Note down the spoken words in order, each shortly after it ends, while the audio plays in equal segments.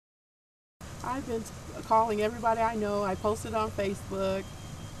I've been calling everybody I know. I posted on Facebook.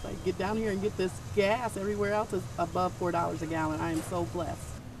 Like, get down here and get this gas. Everywhere else is above $4 a gallon. I am so blessed.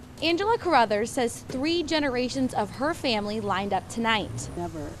 Angela Carruthers says 3 generations of her family lined up tonight.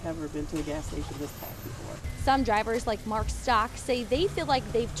 Never, ever been to a gas station this packed before. Some drivers, like Mark Stock, say they feel like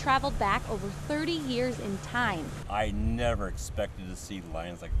they've traveled back over 30 years in time. I never expected to see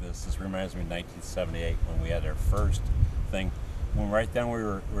lines like this. This reminds me of 1978 when we had our first thing. When right then we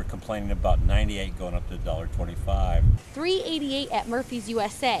were complaining about 98 going up to $1.25. $3.88 at Murphy's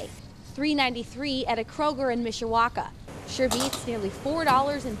USA, $3.93 at a Kroger in Mishawaka. Sure beats nearly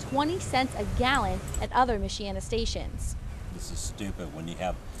 $4.20 a gallon at other Michiana stations. This is stupid when you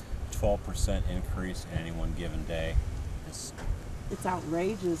have 12% increase in any one given day. It's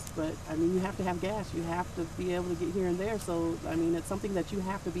outrageous, but I mean, you have to have gas. You have to be able to get here and there. So, I mean, it's something that you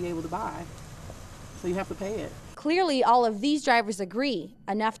have to be able to buy. So you have to pay it. Clearly, all of these drivers agree,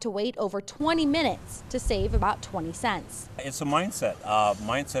 enough to wait over 20 minutes to save about 20 cents. It's a mindset.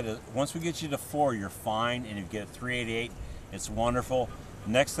 Mindset is once we get you to 4, you're fine, and if you get $3.88, it's wonderful.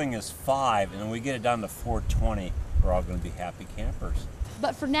 Next thing is 5, and then we get it down to $4.20. We're all going to be happy campers.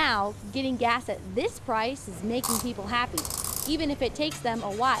 But for now, getting gas at this price is making people happy, even if it takes them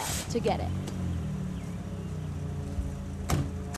a while to get it.